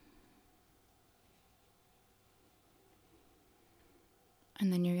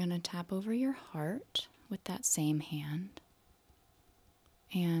 And then you're going to tap over your heart with that same hand.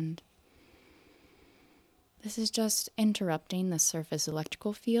 And this is just interrupting the surface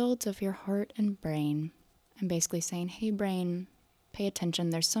electrical fields of your heart and brain, and basically saying, hey brain, pay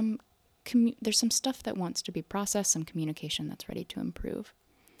attention. There's some stuff that wants to be processed, some communication that's ready to improve.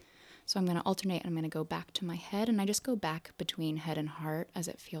 So I'm going to alternate, and I'm going to go back to my head, and I just go back between head and heart as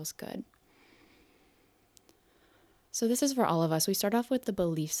it feels good. So this is for all of us. We start off with the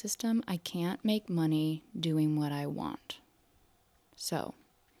belief system, I can't make money doing what I want. So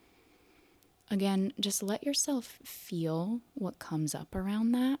again, just let yourself feel what comes up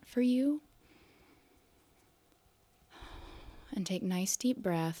around that for you. And take nice deep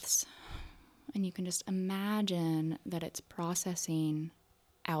breaths. And you can just imagine that it's processing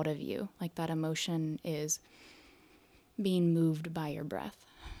out of you, like that emotion is being moved by your breath.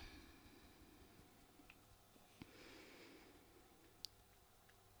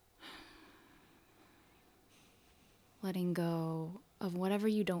 Letting go of whatever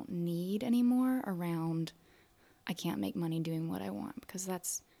you don't need anymore around, I can't make money doing what I want, because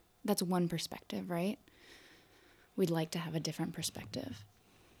that's one perspective, right? We'd like to have a different perspective,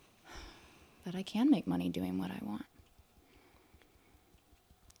 that I can make money doing what I want.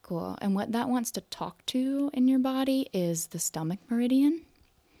 Cool. And what that wants to talk to in your body is the stomach meridian.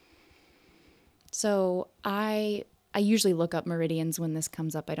 So I usually look up meridians when this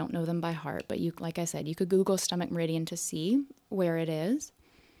comes up. I don't know them by heart, but like I said, you could Google stomach meridian to see where it is.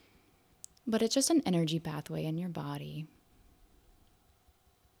 But it's just an energy pathway in your body.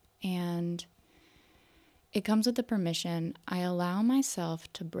 And it comes with the permission, I allow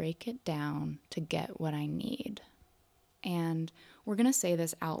myself to break it down to get what I need. And we're going to say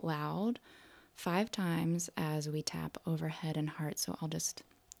this out loud 5 times as we tap over head and heart. So I'll just,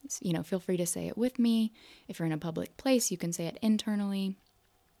 feel free to say it with me. If you're in a public place, you can say it internally.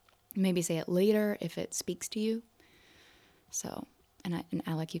 Maybe say it later if it speaks to you. So, and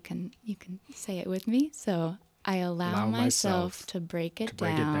Alec, you can say it with me. So I allow myself to break it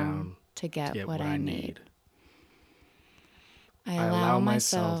down to get what I need. I allow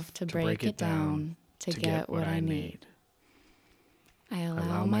myself to break it down to get what I need. I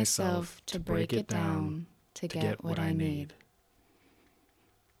allow myself to break it down to get what I need.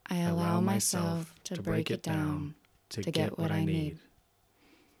 I allow myself to break it down to get what I need.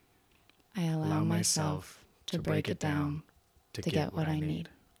 I allow myself to break it down to get what I need.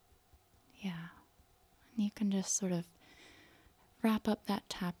 Yeah. And you can just sort of wrap up that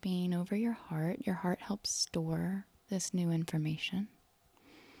tapping over your heart. Your heart helps store this new information.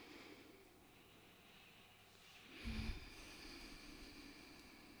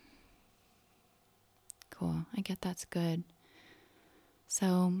 Cool. I get that's good.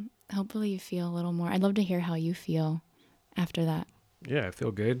 So hopefully you feel a little more. I'd love to hear how you feel after that. Yeah, I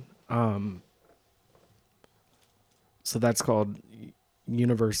feel good. So that's called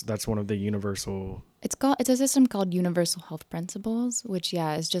that's one of the universal. It's a system called Universal Health Principles, which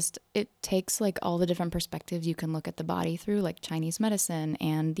is just, it takes like all the different perspectives you can look at the body through, like Chinese medicine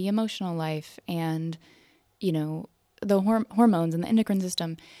and the emotional life and, the hormones and the endocrine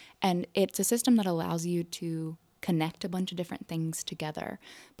system. And it's a system that allows you to connect a bunch of different things together,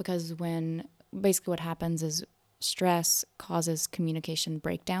 because when basically what happens is stress causes communication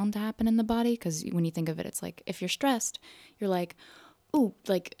breakdown to happen in the body. Because when you think of it, it's like if you're stressed, you're like, ooh,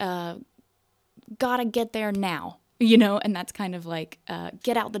 like, gotta get there now, and that's kind of like,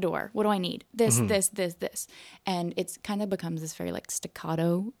 get out the door. What do I need? This. And it's kind of becomes this very like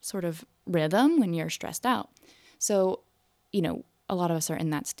staccato sort of rhythm when you're stressed out. So, a lot of us are in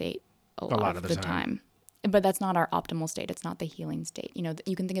that state a lot of the time. But that's not our optimal state. It's not the healing state.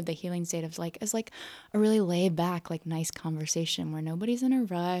 You can think of the healing state as like a really laid back, like nice conversation where nobody's in a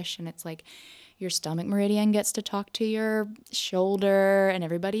rush, and it's like your stomach meridian gets to talk to your shoulder, and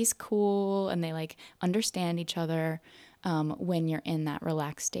everybody's cool, and they like understand each other when you're in that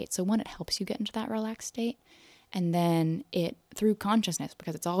relaxed state. So one, it helps you get into that relaxed state. And then it through consciousness,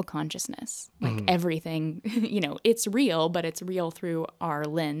 because it's all consciousness, like everything, it's real, but it's real through our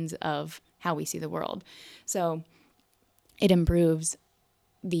lens of how we see the world. So it improves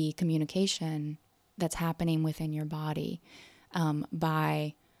the communication that's happening within your body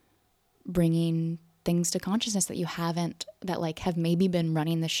by bringing things to consciousness that you haven't, that like have maybe been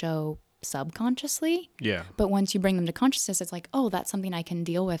running the show subconsciously. Yeah. But once you bring them to consciousness, it's like, oh, that's something I can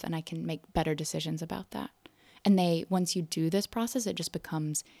deal with, and I can make better decisions about that. And once you do this process, it just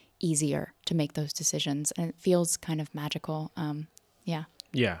becomes easier to make those decisions, and it feels kind of magical. Yeah.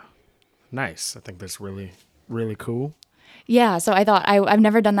 Yeah. Nice. I think that's really, really cool. Yeah. So I thought I've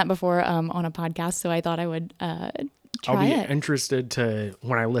never done that before on a podcast, so I thought I would try I'll be it. interested to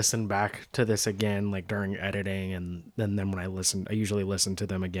when I listen back to this again, like during editing, and then when I usually listen to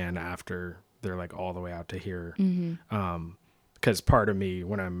them again after they're like all the way out to here. Because part of me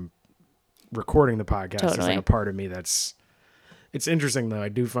when I'm recording the podcast is like a part of me it's interesting though. I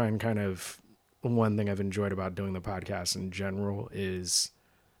do find kind of one thing I've enjoyed about doing the podcast in general is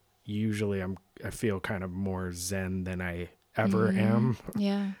usually I feel kind of more zen than I ever am.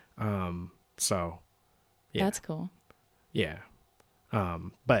 Yeah. So yeah. That's cool. Yeah.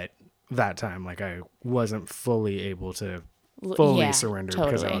 But that time, like I wasn't fully able to fully surrender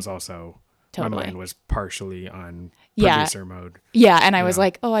because I was also my mind was partially on producer mode. Yeah, and I was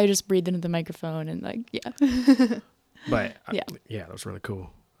like, oh, I just breathed into the microphone and like, yeah. But yeah, that was really cool.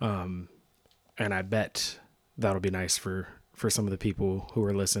 And I bet that'll be nice for some of the people who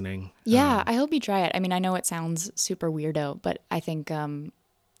are listening. Yeah, I hope you try it. I mean, I know it sounds super weirdo, but I think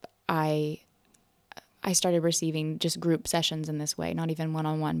I started receiving just group sessions in this way, not even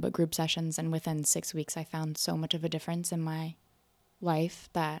one-on-one, but group sessions. And within 6 weeks, I found so much of a difference in my life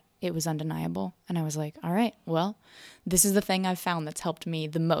that it was undeniable. And I was like, all right, well, this is the thing I've found that's helped me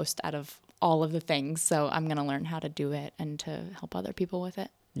the most out of all of the things. So I'm going to learn how to do it and to help other people with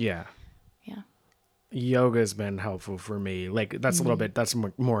it. Yeah. Yeah. Yoga's been helpful for me. Like that's a little bit, that's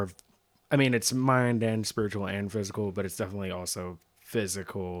more of, I mean, it's mind and spiritual and physical, but it's definitely also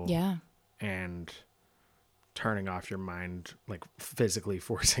physical. Yeah. And turning off your mind, like physically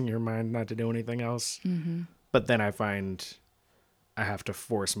forcing your mind not to do anything else. But then I find I have to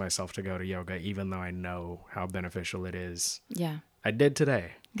force myself to go to yoga, even though I know how beneficial it is. Yeah. I did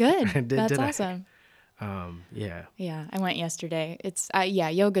today. Good. I did That's today. awesome. Yeah. Yeah. I went yesterday. It's,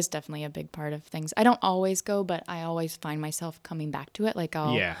 yoga's definitely a big part of things. I don't always go, but I always find myself coming back to it. Like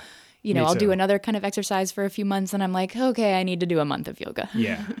I'll do another kind of exercise for a few months and I'm like, okay, I need to do a month of yoga.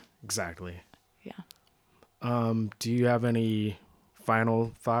 Yeah, exactly. Yeah. Do you have any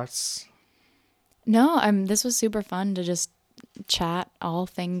final thoughts? No, this was super fun to just chat all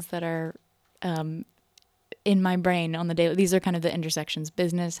things that are in my brain on the daily. These are kind of the intersections: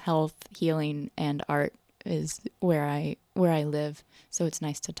 business, health, healing, and art is where I live. So it's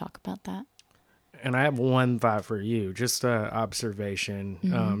nice to talk about that. And I have one thought for you, just an observation.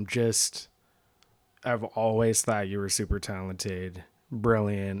 I've always thought you were super talented,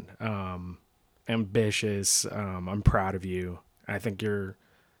 brilliant, ambitious. I'm proud of you. I think you're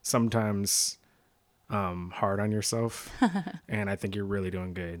sometimes hard on yourself, and I think you're really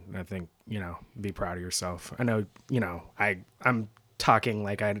doing good. And I think, be proud of yourself. I know, I'm talking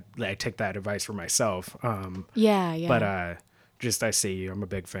like I take that advice for myself. Yeah. But I see you. I'm a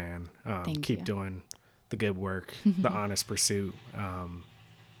big fan. Keep you. doing the good work, the honest pursuit.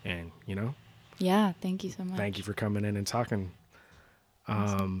 And Yeah, thank you so much. Thank you for coming in and talking.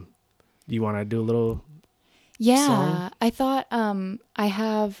 You want to do a little song? I thought I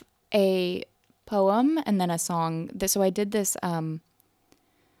have a poem and then a song. So I did this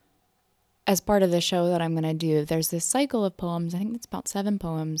as part of the show that I'm going to do. There's this cycle of poems. I think it's about 7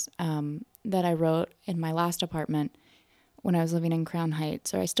 poems that I wrote in my last apartment when I was living in Crown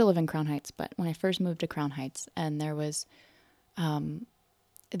Heights, or I still live in Crown Heights, but when I first moved to Crown Heights, and there was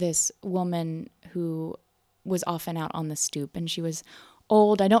this woman who was often out on the stoop, and she was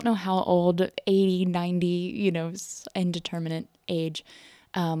old. I don't know how old, 80, 90, indeterminate age.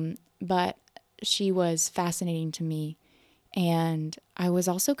 But she was fascinating to me. And I was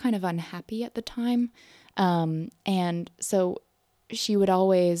also kind of unhappy at the time. And so she would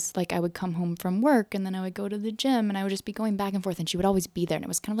always, like, I would come home from work and then I would go to the gym and I would just be going back and forth and she would always be there. And it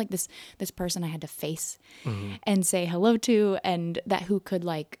was kind of like this person I had to face and say hello to, and that who kind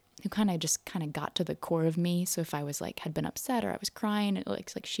of got to the core of me. So if I was like, had been upset or I was crying, it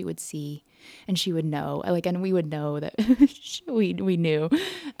like she would see and she would know, like, and we would know that we knew.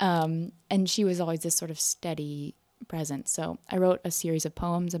 And she was always this sort of steady presence. So I wrote a series of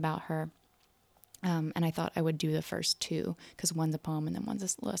poems about her. And I thought I would do the first two because one's a poem and then one's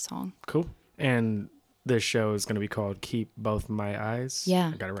a song. Cool. And this show is going to be called Keep Both My Eyes.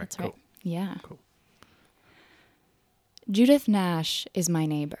 Yeah. I got it right. That's cool. Right. Yeah. Cool. Judith Nash is my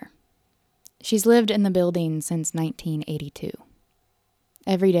neighbor. She's lived in the building since 1982.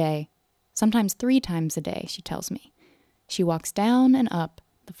 Every day, sometimes 3 times a day, she tells me, she walks down and up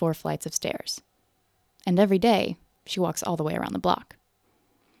the 4 flights of stairs. And every day, she walks all the way around the block.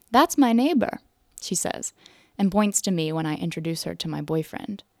 That's my neighbor, she says, and points to me when I introduce her to my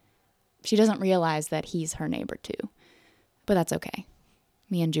boyfriend. She doesn't realize that he's her neighbor too, but that's okay.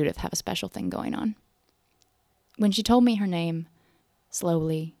 Me and Judith have a special thing going on. When she told me her name,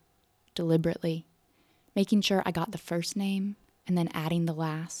 slowly, deliberately, making sure I got the first name and then adding the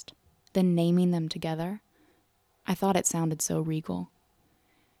last, then naming them together, I thought it sounded so regal.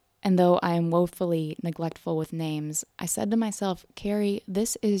 And though I am woefully neglectful with names, I said to myself, Carrie,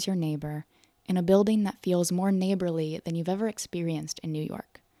 this is your neighbor in a building that feels more neighborly than you've ever experienced in New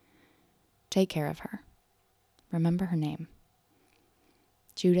York. Take care of her. Remember her name.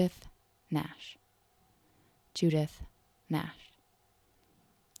 Judith Nash. Judith Nash.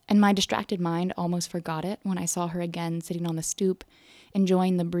 And my distracted mind almost forgot it when I saw her again sitting on the stoop,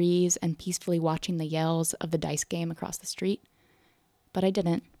 enjoying the breeze and peacefully watching the yells of the dice game across the street. But I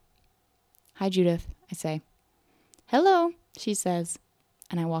didn't. Hi, Judith, I say. Hello, she says,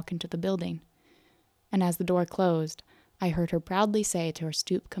 and I walk into the building. And as the door closed, I heard her proudly say to her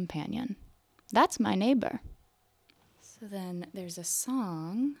stoop companion, that's my neighbor. So then there's a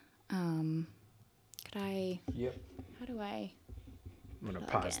song. Yep. How do I? I'm going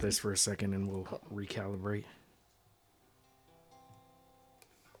to pause this for a second and we'll recalibrate.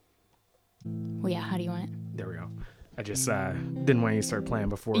 Well, yeah, how do you want it? There we go. I just didn't want you to start playing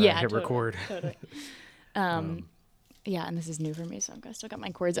before I hit record. Totally. Yeah, and this is new for me, so I still got my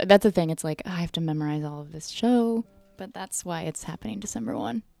chords. That's the thing. It's like, I have to memorize all of this show, but that's why it's happening December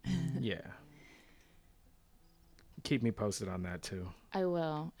 1. Yeah. Keep me posted on that, too. I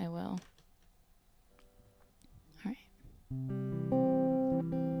will. All right.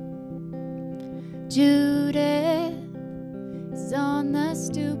 Judith is on the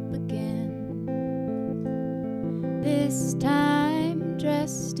stoop again, this time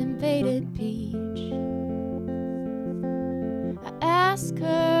dressed in faded peach. I ask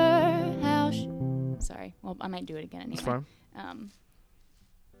her how she... Sorry, well, I might do it again anyway. It's fine.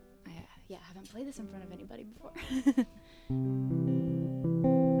 I haven't played this in front of anybody before.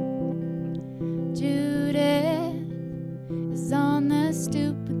 Judith is on the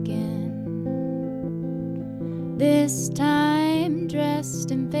stoop again, this time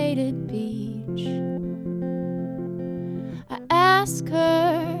dressed in faded peach. I ask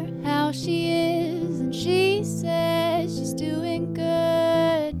her how she is, and she says she's doing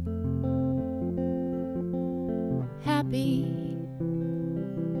good, happy.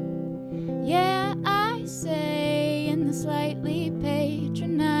 Yeah, I say in the slightly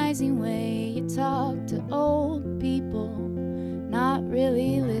patronizing way you talk to old people, not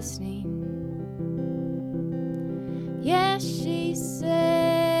really listening. Yes, she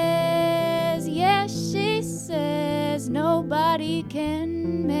says nobody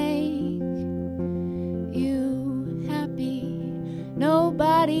can make you happy.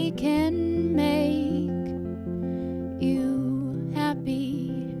 Nobody can make you happy.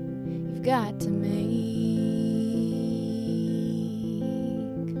 You've got to make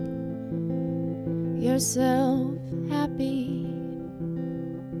yourself happy.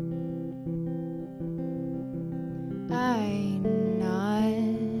 I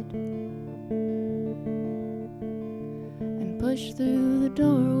nod and push through the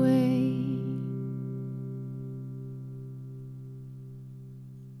doorway.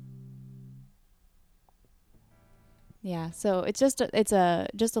 Yeah, so it's just a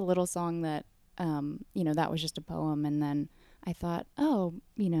little song that that was just a poem, and then I thought,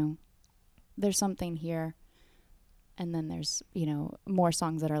 there's something here. And then there's, more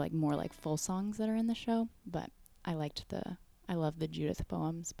songs that are more like full songs that are in the show, but I liked I love the Judith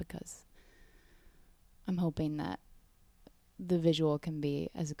poems because I'm hoping that the visual can be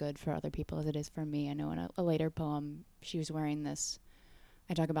as good for other people as it is for me. I know in a later poem, she was wearing this,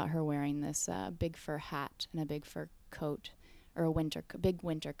 I talk about her wearing this big fur hat and a big fur coat, or a big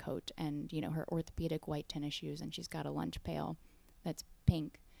winter coat, and, her orthopedic white tennis shoes, and she's got a lunch pail that's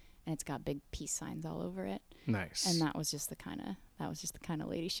pink, and it's got big peace signs all over it. Nice. And that was just the kind of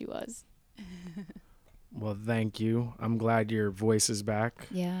lady she was. Well, thank you. I'm glad your voice is back.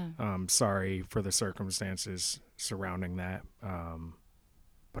 Yeah. Sorry for the circumstances surrounding that.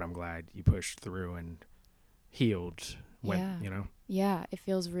 But I'm glad you pushed through and healed when, Yeah, it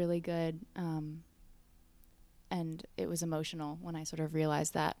feels really good. And it was emotional when I sort of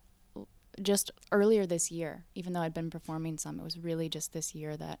realized that just earlier this year, even though I'd been performing some, it was really just this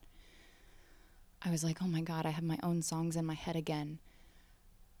year that I was like, oh my God, I have my own songs in my head again.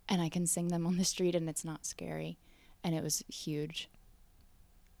 And I can sing them on the street and it's not scary. And it was huge.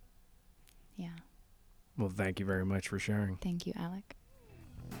 Yeah. Well, thank you very much for sharing. Thank you, Alec.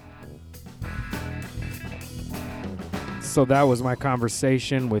 So that was my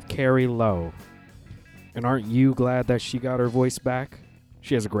conversation with Carrie Lowe. And aren't you glad that she got her voice back?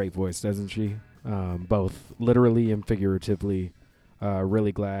 She has a great voice, doesn't she? Both literally and figuratively.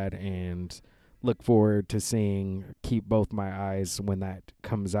 Really glad, and look forward to seeing Keep Both My Eyes when that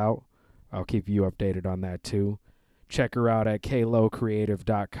comes out. I'll keep you updated on that too. Check her out at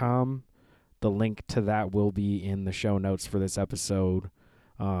klowcreative.com. The link to that will be in the show notes for this episode,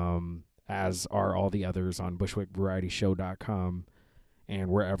 as are all the others on bushwickvarietyshow.com and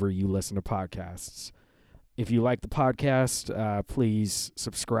wherever you listen to podcasts. If you like the podcast, please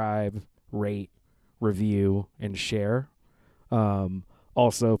subscribe, rate, review, and share.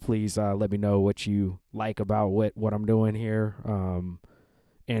 Also, please let me know what you like about what I'm doing here, and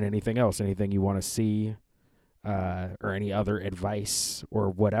anything else, anything you want to see, or any other advice or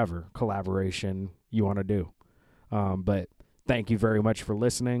whatever collaboration you want to do. But thank you very much for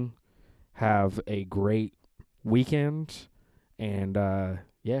listening. Have a great weekend, and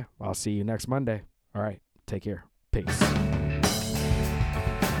I'll see you next Monday. All right, take care. Peace.